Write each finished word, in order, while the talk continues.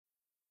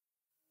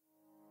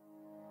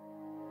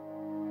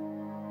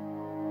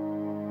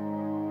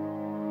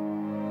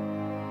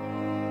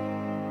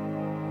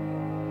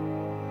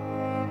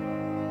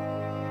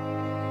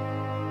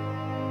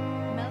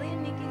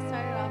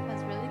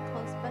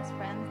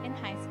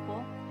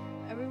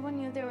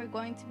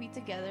going to be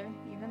together,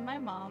 even my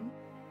mom.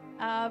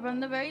 From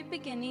the very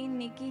beginning,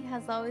 Nikki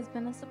has always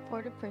been a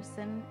supportive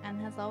person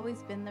and has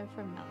always been there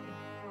for Melly.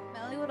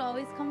 Melly would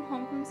always come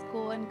home from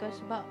school and gush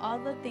about all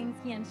the things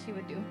he and she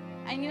would do.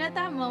 I knew at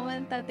that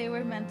moment that they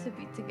were meant to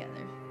be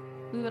together.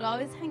 We would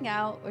always hang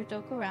out or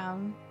joke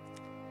around.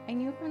 I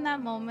knew from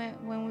that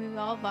moment when we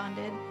all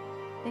bonded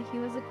that he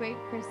was a great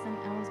person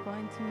and was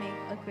going to make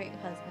a great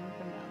husband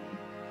for Melly.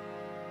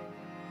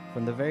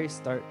 From the very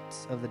start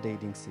of the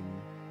dating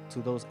scene, to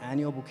those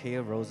annual bouquet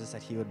of roses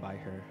that he would buy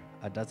her,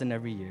 a dozen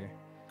every year,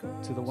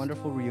 to the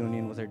wonderful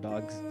reunion with their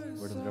dogs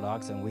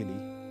and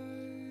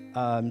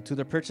Willie, to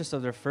the purchase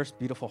of their first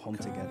beautiful home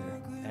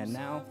together, and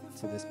now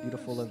to this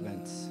beautiful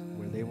event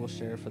where they will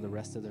share for the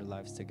rest of their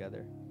lives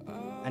together.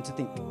 And to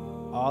think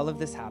all of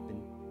this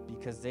happened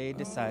because they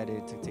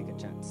decided to take a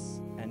chance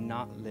and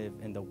not live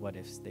in the what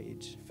if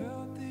stage.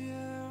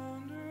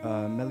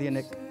 Melly and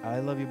Nick, I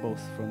love you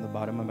both from the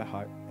bottom of my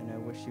heart, and I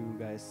wish you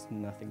guys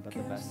nothing but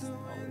the best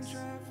always.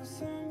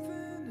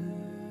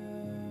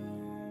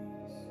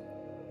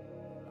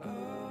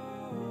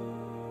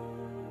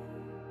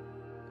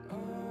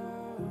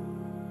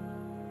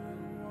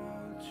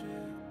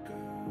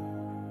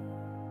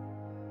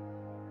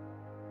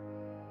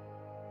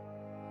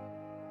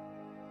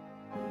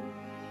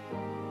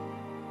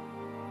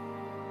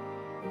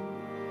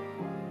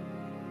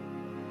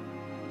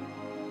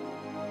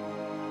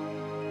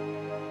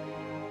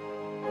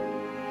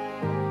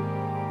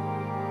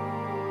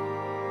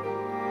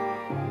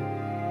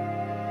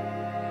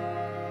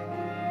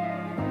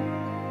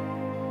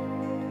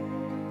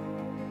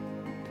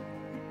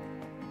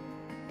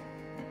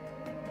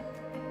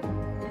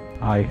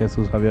 I,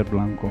 Jesus Javier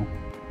Blanco,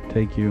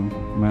 take you,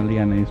 Melly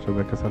Anais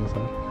Rebecca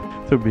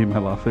Salazar, to be my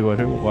lawfully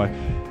wedded wife.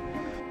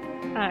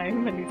 I,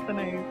 Melissa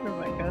Anais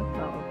Rebecca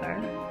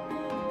Salazar,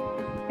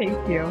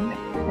 take you,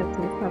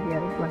 Jesus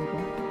Javier Blanco,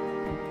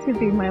 to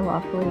be my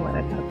lawfully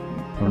wedded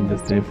husband. From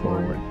this day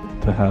forward,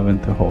 to have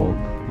and to hold,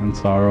 in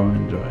sorrow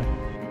and joy,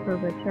 for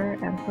richer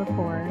and for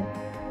poorer,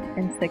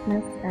 in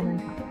sickness and in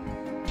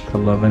health. to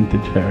love and to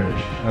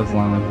cherish, as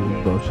long as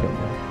we both shall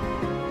live.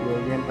 You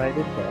are the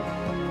invited guest.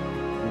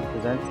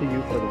 Present to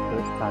you for the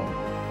first time,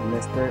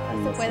 Mr.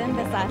 and Mrs. Pueden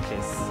besar.